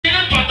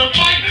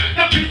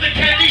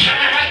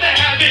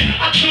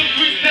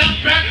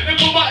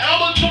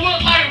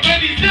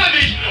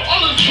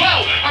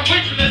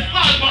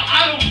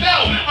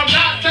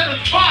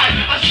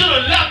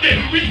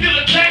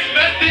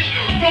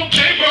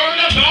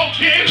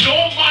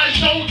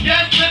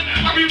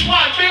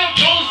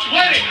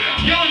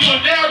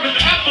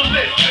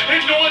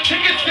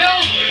chicken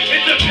sales,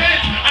 it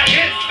depends. I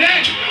hit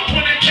send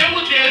when it came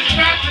with their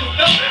scraps and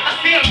stuff. I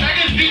see a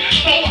magazine,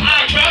 so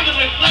I grab it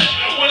in flesh.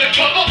 When it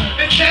cover,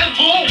 it says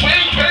Lil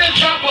Wayne, greatest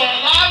rapper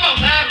alive. I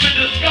laugh and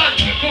discuss.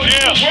 Go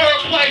hit the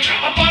wordplay.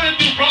 I find it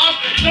through rhymes,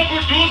 some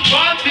produce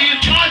by these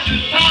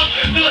conscious times.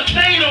 To the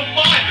state of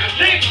mind,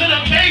 think to the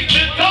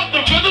basement, talk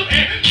the rhythm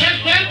and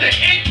transplant the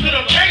ink to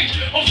the page.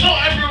 I'm so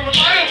ever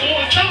reliable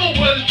and several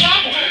words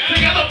travel.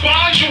 Together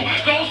bind you,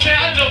 don't say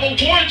I never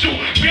warned you.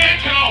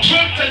 Mankind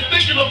whip,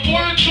 testicular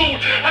fortitude.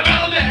 I'm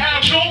out of the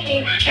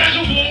abnormal,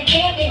 casual,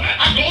 formal.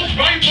 I go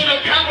right for the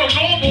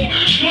paranormal.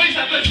 Choice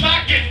at the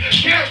socket,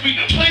 can't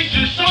replace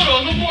your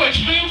shoulders. I'm more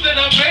extreme than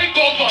a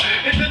makeover.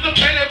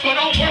 Anticipated, but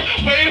I'm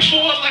waiting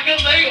for it like a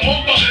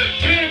layover.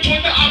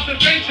 Pinpoint the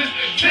observations,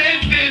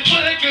 sentences, so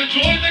they can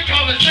join the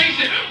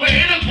conversation. We're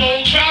in a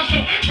closed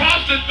classroom,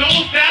 props to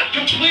those that's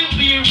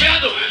completely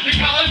random. The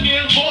colony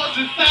is lost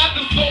inside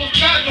the soul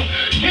spasm.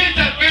 Kids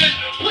that finish,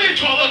 please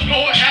call us, go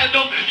at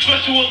them.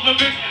 Special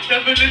Olympics,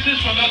 definitions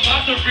from the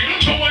glossary.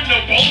 Throwing the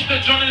boats, the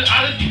journey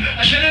odyssey.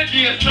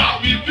 Identity is not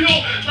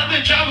revealed.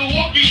 Nothing job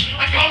Milwaukee.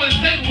 I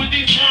conversate with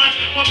these lines.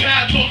 My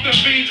past talks to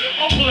me.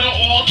 I'm pulling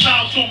all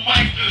sounds from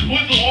mics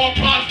with all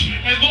props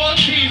and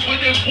loyalties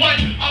with this one.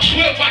 I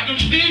put like them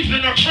Steves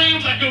in the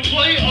frames like a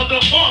play of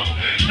the month.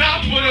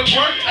 Not for the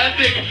work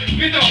ethic.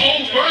 Get the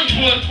whole verse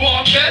was for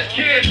our best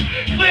kids.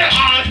 Clear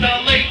eyes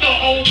that late the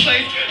whole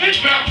place. It's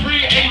rap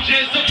free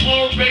agents, the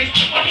floor race.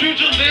 My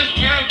future list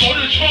wearing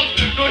golden trunks.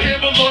 No hair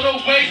below the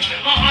waist.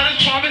 My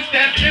honest promise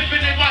that's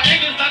infinite. My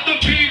anger's not the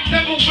beat,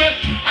 never whip.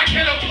 I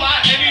can't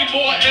apply any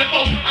more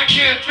info. I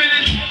can't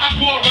finish. I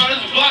go around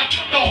this block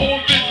the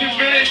whole 50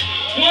 minutes.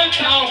 One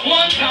time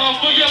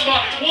for your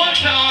mind. One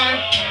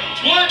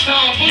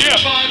time for your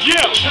mind.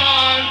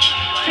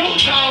 Two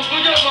times for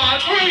your mind.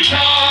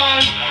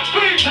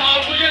 Three times